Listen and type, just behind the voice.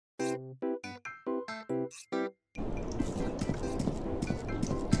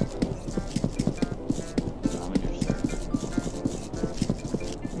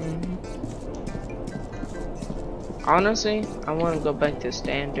Honestly, I want to go back to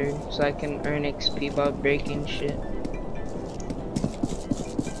standard so I can earn XP by breaking shit.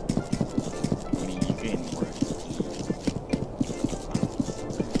 I mean, you gain more.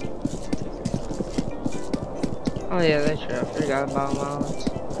 Oh yeah, that's true. I forgot about allowance.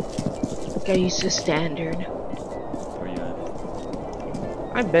 Get used to standard. Where you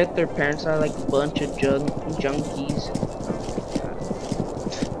at? I bet their parents are like a bunch of junkies.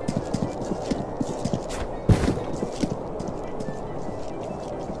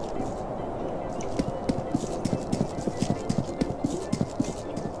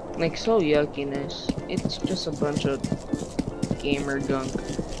 Like so yuckiness. It's just a bunch of gamer junk.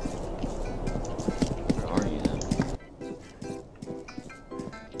 Where are you then?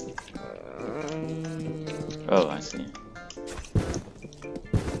 Oh, I see.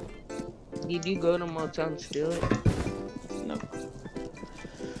 Did you go to Motel and steal it? Nope.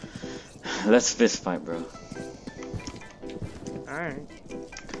 Let's fist fight, bro. Alright.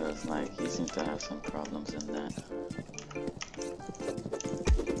 Cause like he seems to have some problems in that.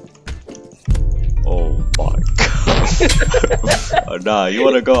 Oh my god. Nah, you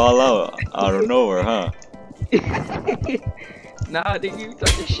wanna go all out of nowhere, huh? Nah, nigga, you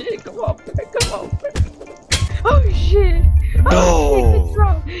talking shit. Come on, man. Come on, man. Oh shit. No! Oh,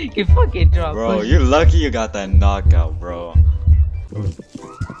 shit. You fucking dropped. Bro, you're lucky you got that knockout, bro. Bro,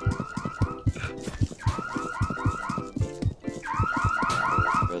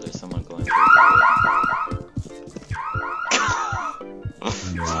 there's someone going for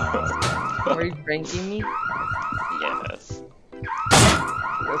Are you pranking me? Yes.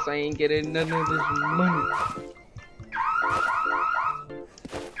 Guess I ain't getting none of this money.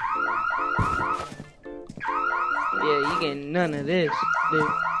 Yeah, you get none of this, dude.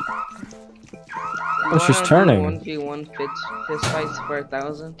 Oh, she's turning. 1v1 fist fights for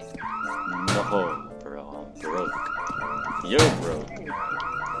 1,000. No, bro, I'm broke. You're broke.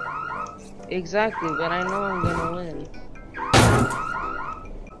 Exactly, but I know I'm gonna win.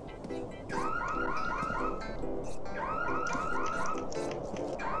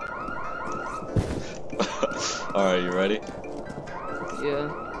 Alright, you ready? Yeah.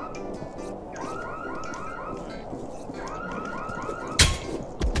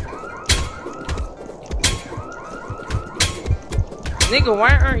 Nigga,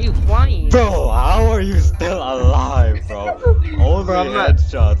 why aren't you flying? Bro, how are you still alive, bro? Only Bro,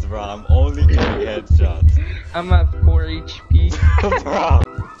 headshots, bro. I'm only getting headshots. I'm at 4 HP. Bro.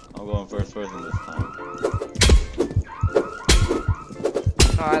 I'm going first person this time.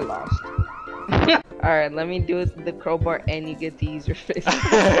 Oh, I lost. Alright, let me do it with the crowbar and you get to use your fist.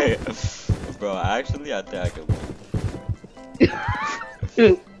 Hey, bro, actually, I think I could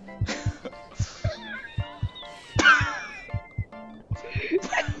win.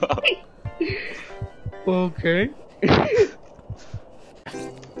 Okay.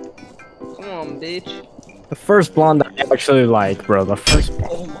 Come on, bitch. The first blonde I actually like, bro. The first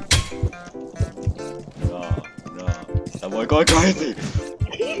blonde. Oh my. No. That boy going crazy.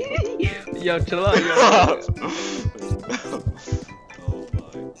 Yo, chill out, yo.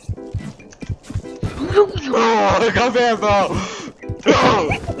 Oh, come here, bro.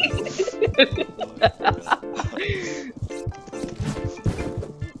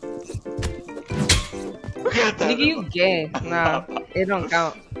 Nigga, you gay. Nah, it don't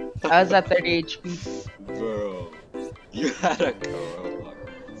count. I was at 30 HP. Bro, you had a crowbar.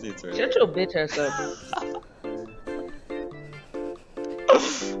 See, it's right Shut your bitch ass up.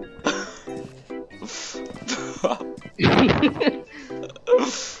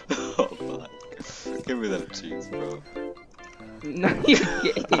 Oh my. Give me them cheeks, bro. Nah, you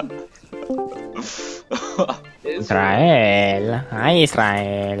gay. Israel. Hi,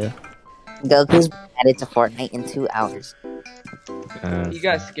 Israel. Goku's added to Fortnite in 2 hours. You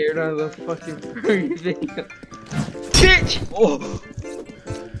got scared out of the fucking furry video. Bitch! Oh!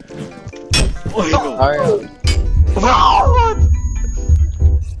 Oh, Alright.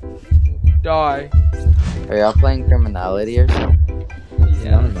 Die. Are y'all playing Criminality or something?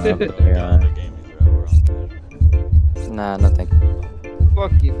 Yeah. Nah, nothing.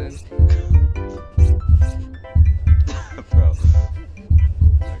 Fuck you then. Bro.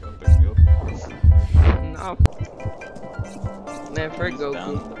 I go pick you up. No. Man, for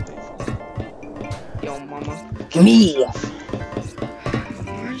Goku. Yo, mama. Me!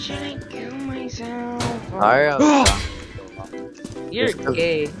 Why should I kill myself? Alright. You're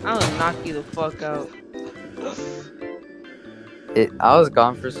gay. I'll knock you the fuck out. I was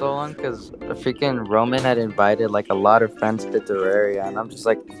gone for so long because freaking Roman had invited like a lot of friends to Terraria, and I'm just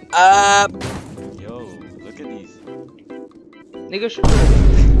like, Yo, look at these. Nigga, shoot.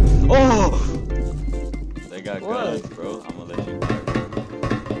 Oh! They got What? guns, bro. I'm gonna let you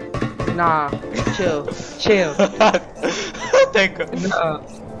fire. Nah, chill, chill. Thank God. Nah.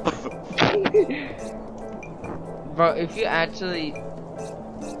 Bro, if you actually.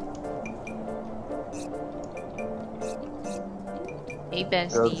 Hey,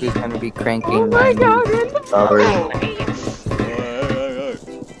 Roku's bestie. gonna be cranking. Oh my god, hours.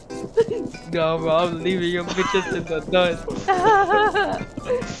 No, bro, I'm leaving your bitches in the dust.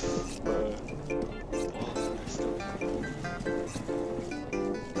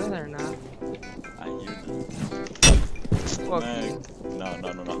 No, they're not. I hear them. Fuck Man, you. no.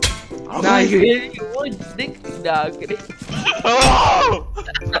 Nah, you hit you one stick. Nah, I'm kidding. Oh!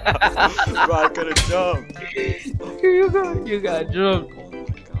 Bro, I could've jumped. Here you go. You got jumped. Oh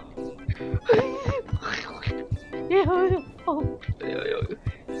my god.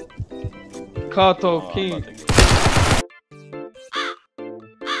 Kato Oh, I'm King. about to